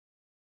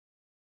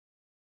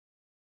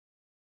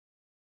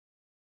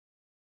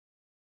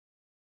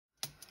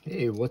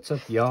Hey, what's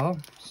up, y'all?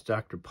 It's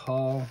Dr.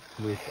 Paul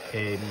with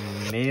a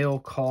mail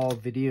call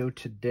video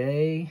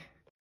today.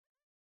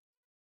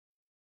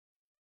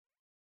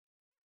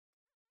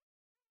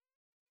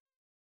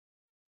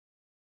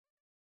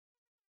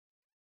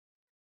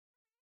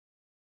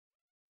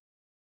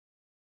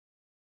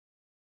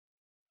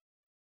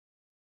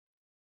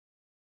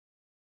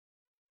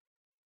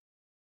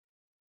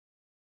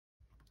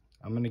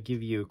 I'm going to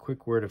give you a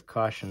quick word of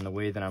caution the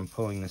way that I'm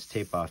pulling this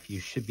tape off.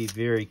 You should be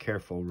very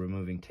careful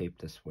removing tape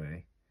this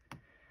way.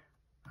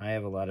 I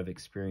have a lot of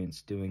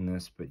experience doing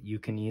this, but you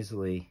can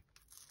easily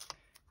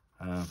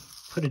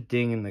put a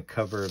ding in the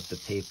cover of the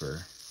paper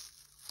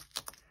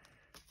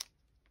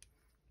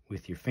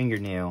with your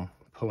fingernail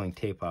pulling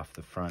tape off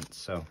the front.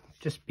 So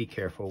just be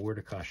careful, word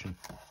of caution.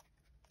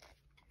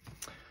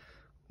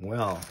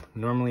 Well,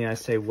 normally I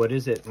say, what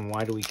is it and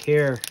why do we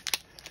care?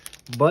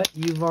 But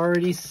you've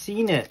already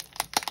seen it.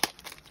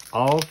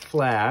 All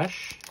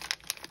Flash,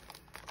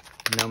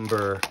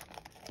 number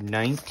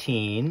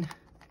 19.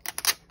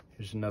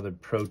 Here's another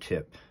pro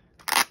tip.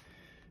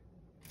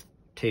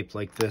 Tape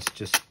like this,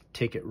 just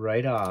take it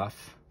right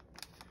off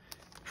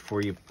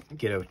before you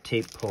get a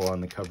tape pull on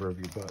the cover of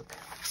your book.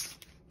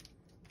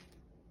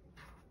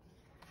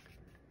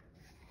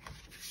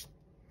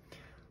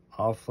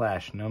 All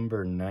Flash,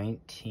 number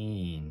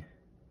 19.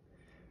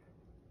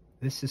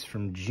 This is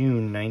from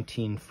June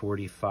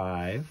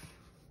 1945.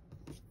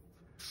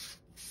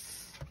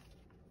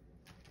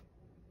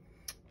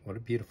 What a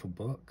beautiful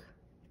book.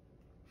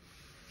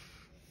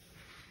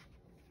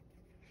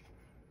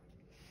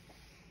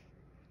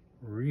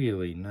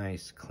 Really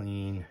nice,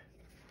 clean,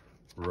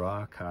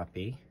 raw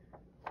copy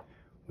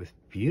with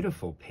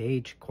beautiful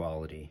page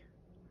quality.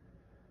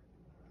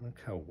 Look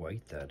how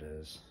white that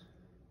is.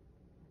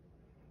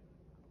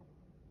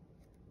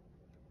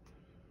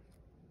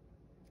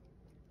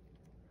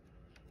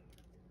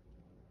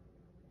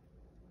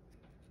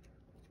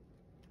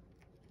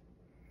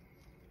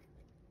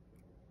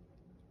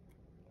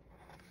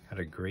 Had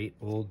a great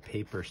old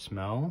paper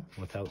smell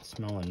without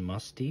smelling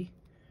musty.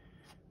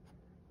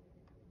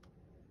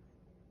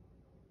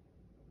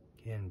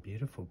 Again,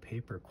 beautiful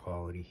paper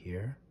quality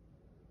here.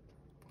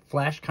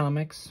 Flash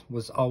Comics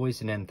was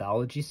always an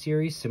anthology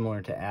series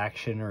similar to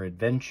action or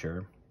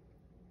adventure.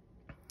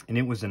 And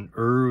it was an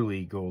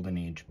early Golden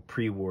Age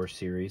pre-war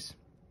series.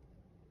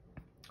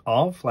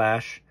 All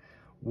Flash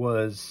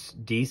was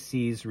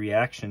DC's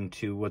reaction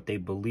to what they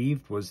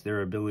believed was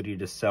their ability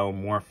to sell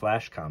more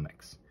Flash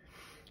comics.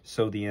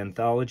 So the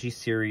anthology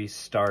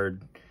series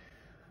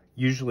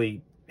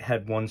usually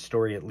had one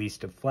story at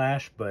least of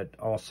Flash, but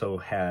also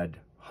had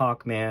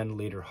Hawkman,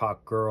 later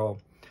Hawkgirl.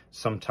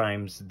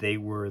 Sometimes they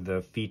were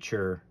the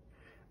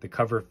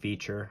cover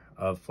feature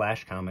of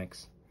Flash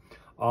comics.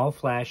 All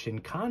Flash, in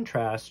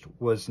contrast,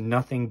 was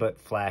nothing but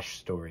Flash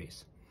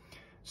stories.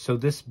 So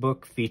this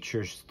book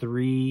features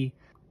 3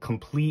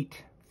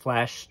 complete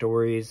Flash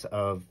stories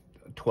of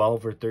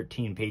 12 or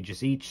 13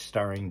 pages each,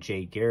 starring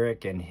Jay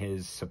Garrick and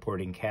his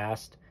supporting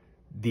cast.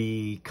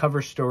 The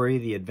cover story,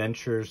 The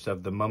Adventures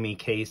of the Mummy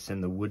Case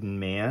and the Wooden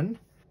Man,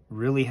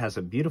 really has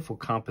a beautiful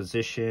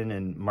composition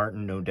and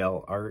Martin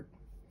Nodell art.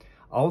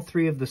 All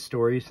 3 of the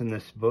stories in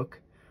this book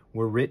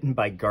were written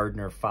by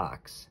Gardner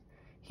Fox.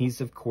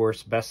 He's, of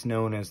course, best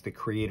known as the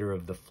creator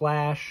of The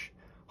Flash,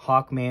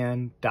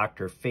 Hawkman,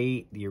 Dr.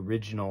 Fate, the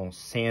original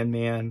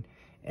Sandman,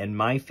 and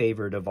my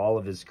favorite of all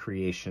of his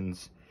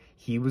creations,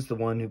 he was the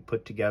one who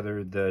put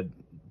together the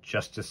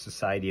Justice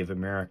Society of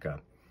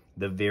America,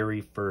 the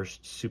very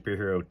first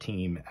superhero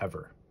team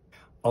ever.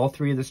 All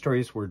 3 of the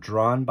stories were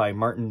drawn by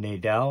Martin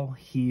Nodell.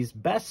 He's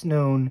best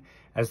known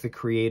as the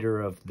creator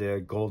of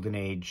the Golden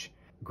Age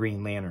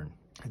Green Lantern.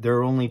 There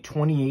are only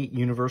 28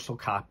 universal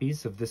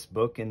copies of this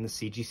book in the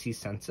CGC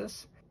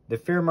census. The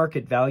fair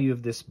market value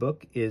of this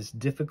book is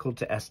difficult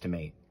to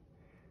estimate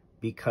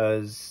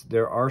because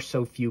there are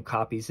so few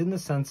copies in the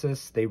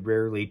census, they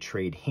rarely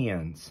trade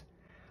hands.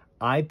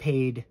 I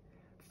paid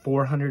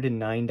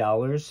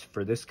 $409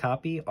 for this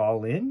copy,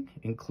 all in,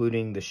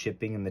 including the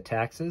shipping and the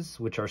taxes,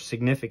 which are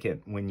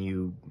significant when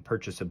you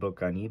purchase a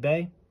book on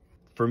eBay.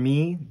 For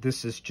me,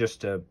 this is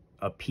just a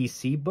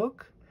PC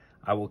book.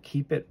 I will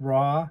keep it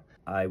raw.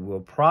 I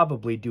will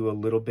probably do a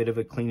little bit of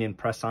a clean and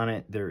press on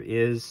it. There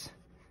is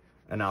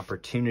an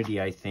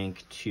opportunity, I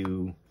think,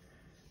 to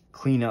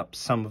clean up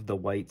some of the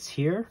whites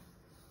here.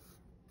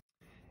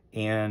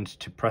 And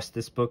to press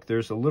this book,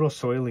 there's a little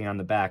soiling on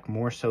the back,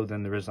 more so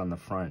than there is on the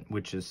front,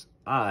 which is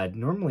odd.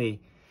 Normally,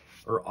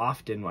 or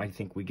often, I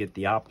think we get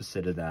the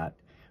opposite of that.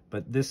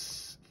 But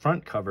this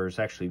front cover is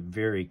actually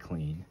very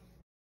clean.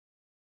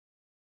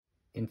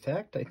 In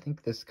fact, I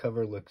think this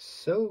cover looks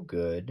so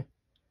good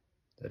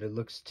that it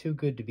looks too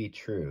good to be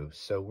true.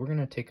 So we're going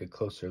to take a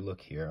closer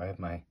look here. I have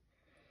my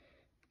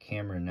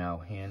camera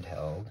now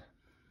handheld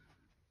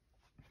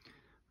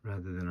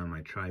rather than on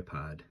my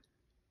tripod.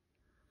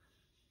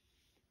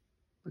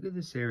 Look at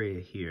this area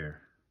here.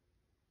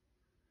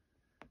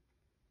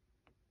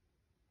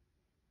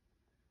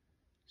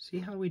 See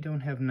how we don't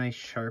have nice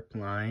sharp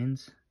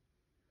lines?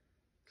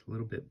 It's a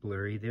little bit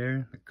blurry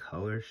there. The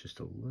color's just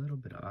a little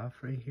bit off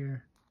right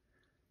here.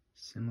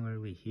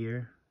 Similarly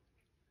here.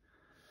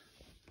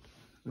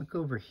 Look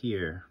over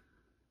here.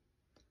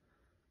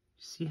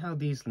 See how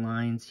these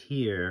lines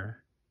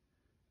here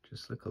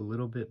just look a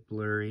little bit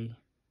blurry?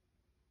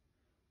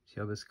 See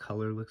how this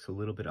color looks a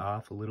little bit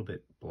off, a little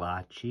bit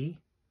blotchy?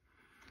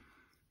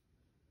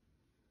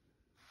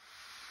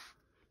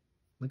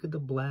 Look at the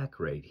black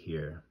right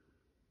here.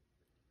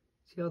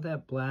 See how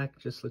that black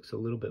just looks a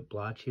little bit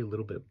blotchy, a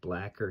little bit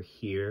blacker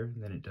here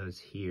than it does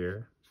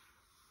here.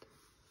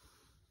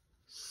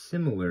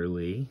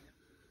 Similarly,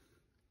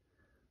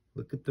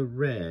 look at the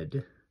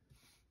red.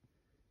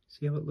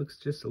 See how it looks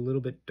just a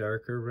little bit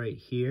darker right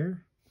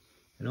here?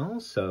 And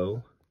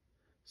also,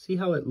 see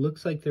how it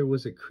looks like there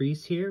was a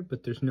crease here,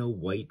 but there's no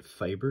white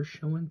fiber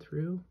showing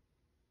through?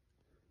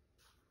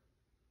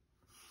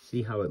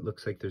 See how it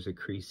looks like there's a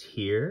crease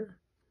here,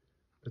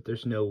 but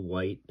there's no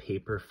white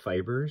paper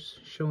fibers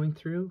showing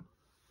through?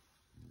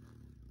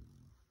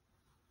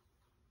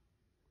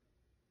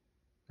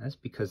 That's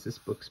because this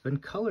book's been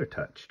color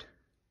touched.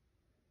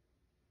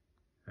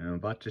 And I'm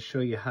about to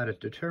show you how to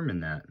determine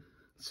that.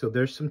 So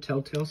there's some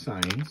telltale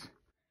signs.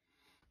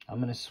 I'm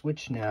going to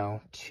switch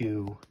now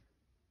to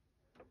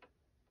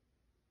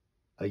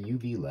a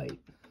UV light.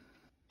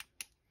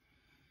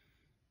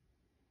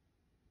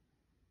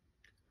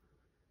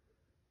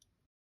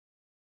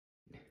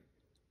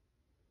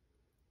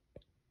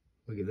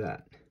 Look at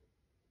that.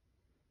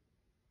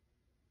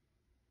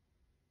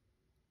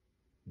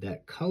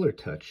 That color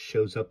touch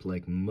shows up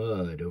like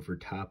mud over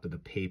top of the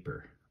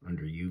paper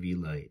under UV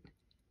light.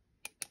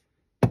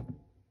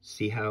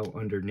 See how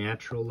under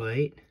natural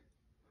light,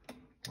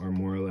 or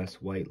more or less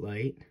white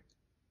light,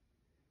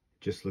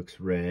 just looks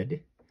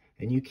red.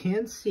 And you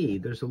can see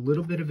there's a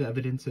little bit of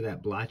evidence of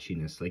that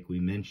blotchiness like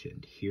we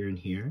mentioned here and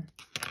here.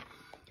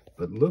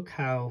 But look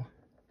how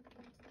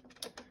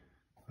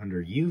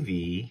under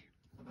UV,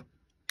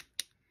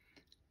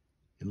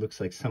 it looks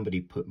like somebody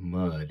put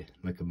mud,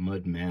 like a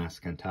mud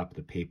mask on top of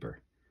the paper.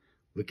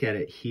 Look at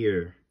it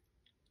here.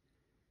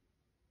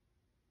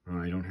 Oh,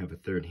 I don't have a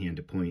third hand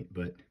to point,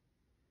 but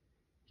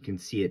you can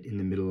see it in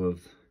the middle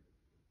of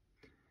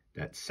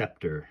that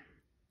scepter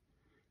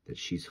that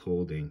she's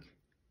holding.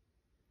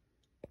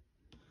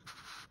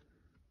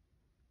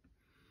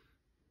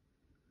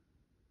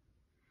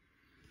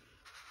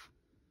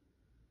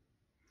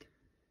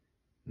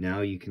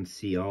 Now you can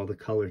see all the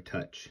color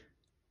touch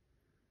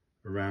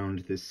around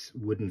this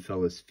wooden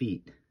fella's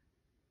feet,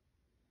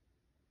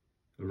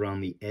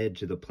 around the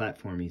edge of the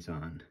platform he's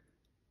on.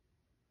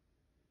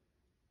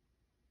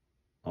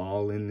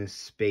 All in this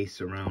space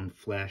around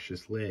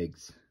Flash's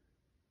legs.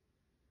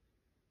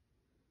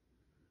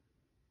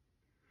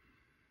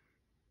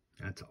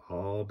 That's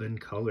all been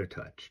color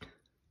touched.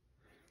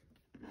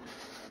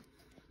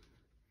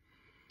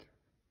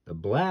 The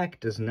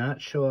black does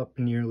not show up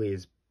nearly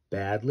as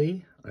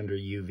badly under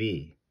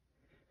UV,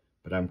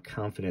 but I'm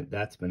confident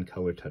that's been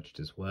color touched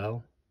as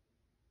well.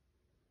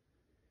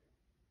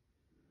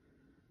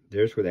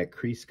 There's where that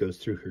crease goes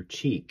through her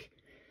cheek.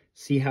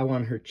 See how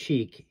on her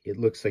cheek it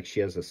looks like she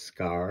has a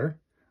scar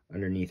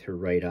underneath her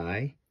right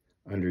eye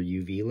under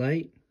UV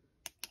light?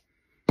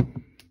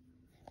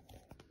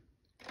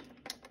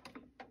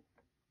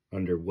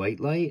 Under white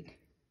light,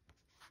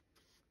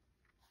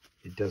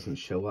 it doesn't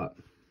show up.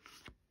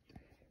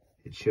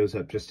 It shows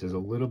up just as a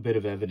little bit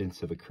of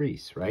evidence of a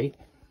crease, right?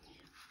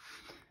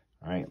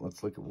 All right,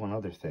 let's look at one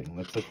other thing.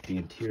 Let's look at the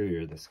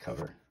interior of this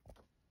cover.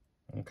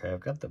 Okay, I've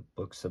got the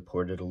book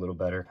supported a little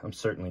better. I'm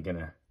certainly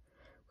gonna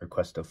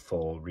request a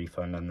full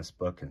refund on this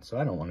book, and so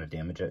I don't want to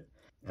damage it,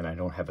 and I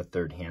don't have a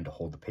third hand to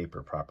hold the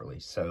paper properly.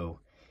 So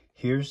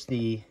here's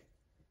the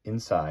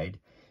inside.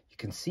 You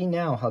can see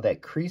now how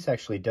that crease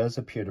actually does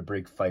appear to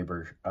break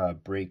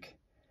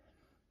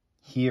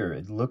here.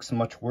 It looks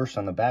much worse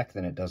on the back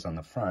than it does on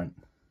the front.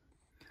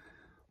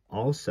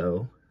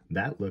 Also,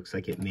 that looks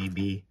like it may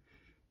be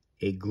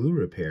a glue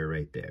repair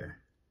right there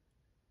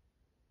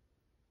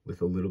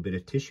with a little bit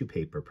of tissue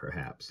paper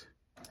perhaps.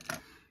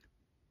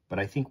 But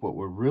I think what's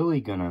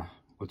really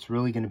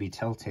gonna be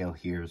telltale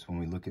here is when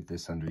we look at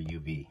this under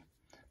UV.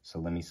 So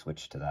let me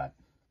switch to that.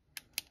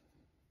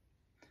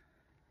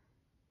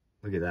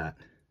 Look at that.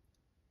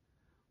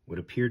 What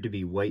appeared to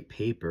be white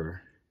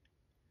paper,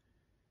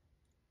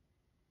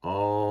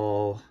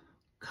 all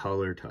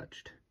color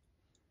touched.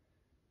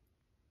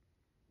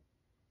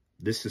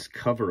 This is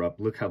cover up.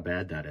 Look how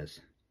bad that is.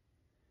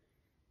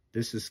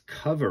 This is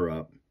cover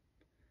up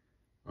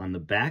on the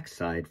back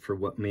side for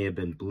what may have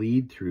been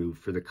bleed through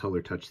for the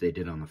color touch they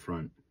did on the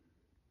front.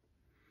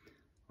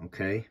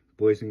 Okay,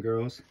 boys and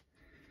girls,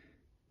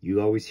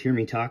 you always hear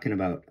me talking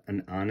about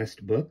an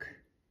honest book.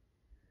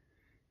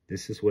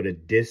 This is what a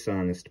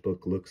dishonest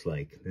book looks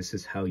like. This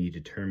is how you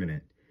determine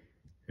it.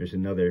 There's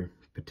another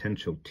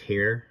potential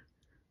tear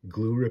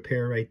glue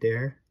repair right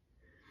there.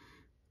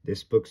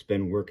 This book's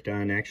been worked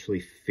on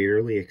actually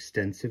fairly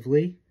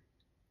extensively.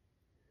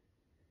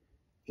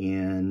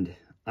 And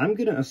I'm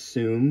gonna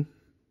assume,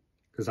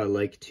 because I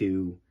like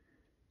to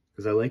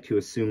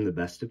assume the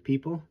best of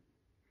people,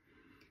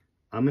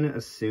 I'm going to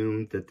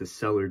assume that the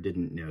seller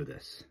didn't know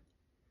this.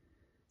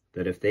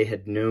 That if they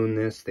had known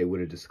this, they would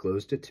have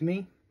disclosed it to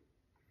me.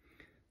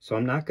 So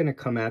I'm not going to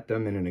come at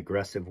them in an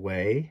aggressive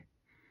way.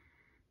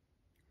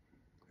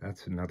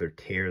 That's another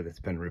tear that's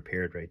been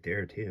repaired right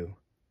there too.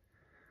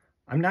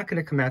 I'm not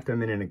going to come at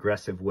them in an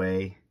aggressive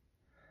way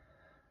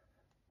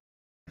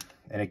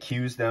and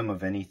accuse them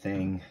of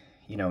anything,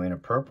 you know,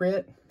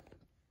 inappropriate.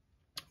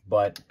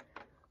 But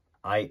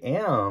I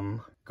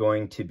am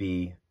going to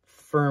be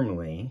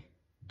firmly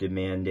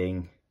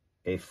demanding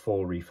a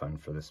full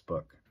refund for this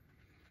book.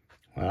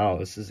 Wow,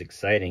 this is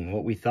exciting.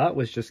 What we thought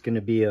was just going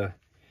to be a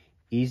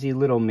easy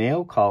little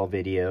mail call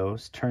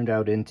videos turned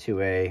out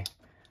into a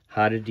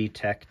how to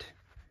detect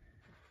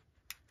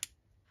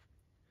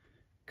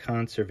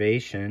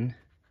conservation,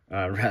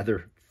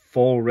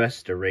 full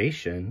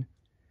restoration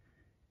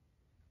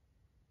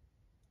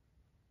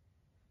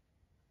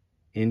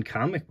in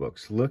comic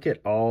books. Look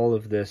at all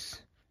of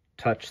this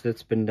touch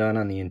that's been done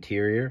on the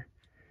interior.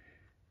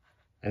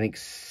 I think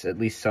at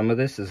least some of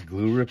this is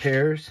glue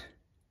repairs.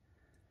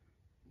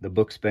 The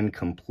book's been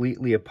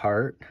completely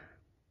apart,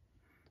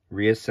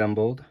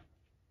 reassembled,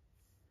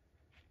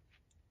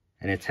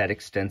 and it's had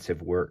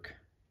extensive work.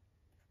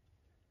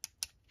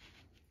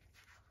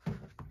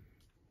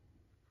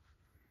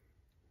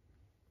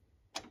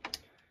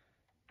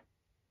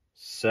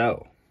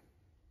 So,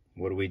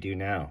 what do we do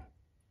now?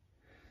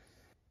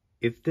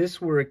 If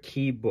this were a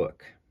key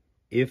book,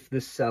 if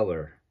the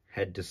seller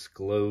had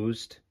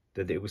disclosed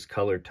that it was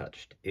color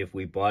touched, if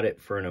we bought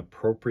it for an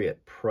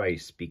appropriate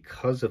price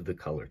because of the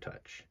color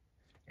touch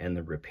and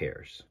the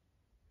repairs,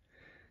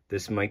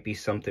 this might be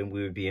something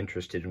we would be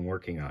interested in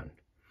working on.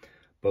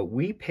 But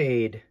we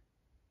paid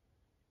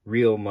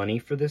real money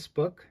for this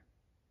book.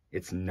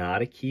 It's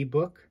not a key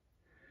book.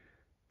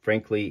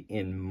 Frankly,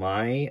 in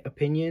my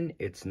opinion,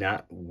 it's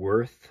not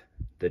worth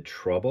the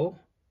trouble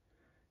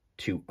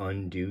to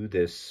undo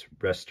this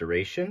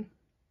restoration.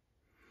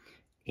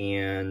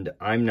 And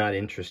I'm not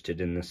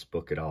interested in this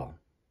book at all.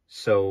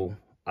 So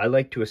I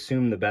like to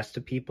assume the best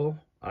of people.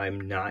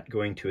 I'm not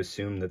going to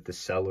assume that the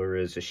seller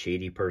is a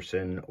shady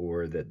person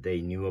or that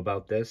they knew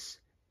about this.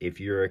 If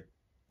you're a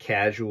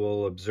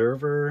casual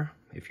observer,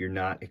 if you're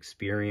not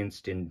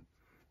experienced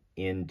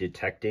in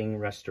detecting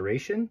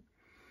restoration,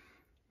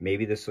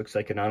 maybe this looks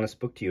like an honest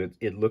book to you.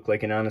 It looked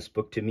like an honest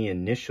book to me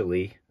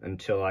initially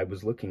until I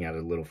was looking at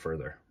it a little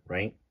further,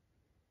 right?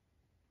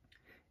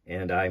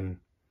 And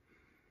I'm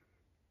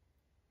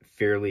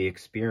fairly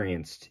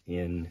experienced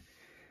in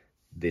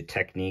the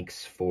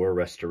techniques for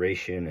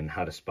restoration and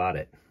how to spot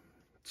it.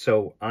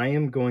 So I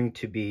am going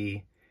to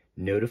be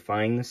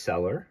notifying the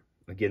seller.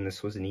 Again,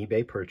 this was an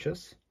eBay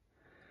purchase.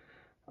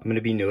 I'm going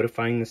to be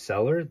notifying the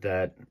seller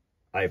that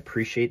I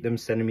appreciate them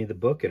sending me the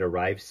book. It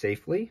arrived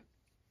safely,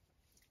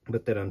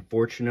 but that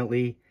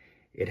unfortunately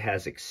it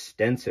has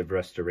extensive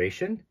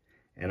restoration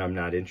and I'm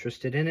not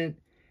interested in it.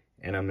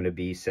 And I'm going to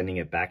be sending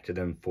it back to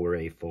them for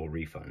a full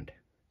refund.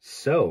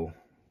 So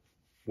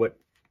what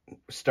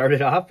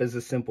started off as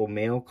a simple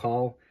mail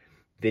call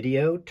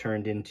video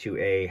turned into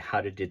a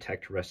how to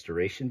detect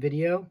restoration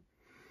video.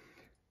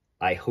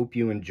 I hope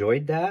you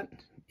enjoyed that.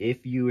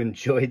 If you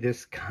enjoyed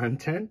this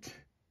content,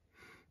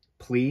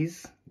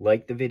 please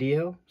like the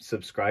video,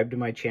 subscribe to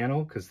my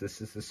channel, because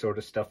this is the sort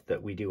of stuff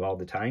that we do all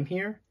the time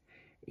here.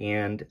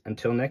 And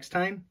until next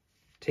time,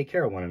 take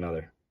care of one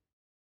another.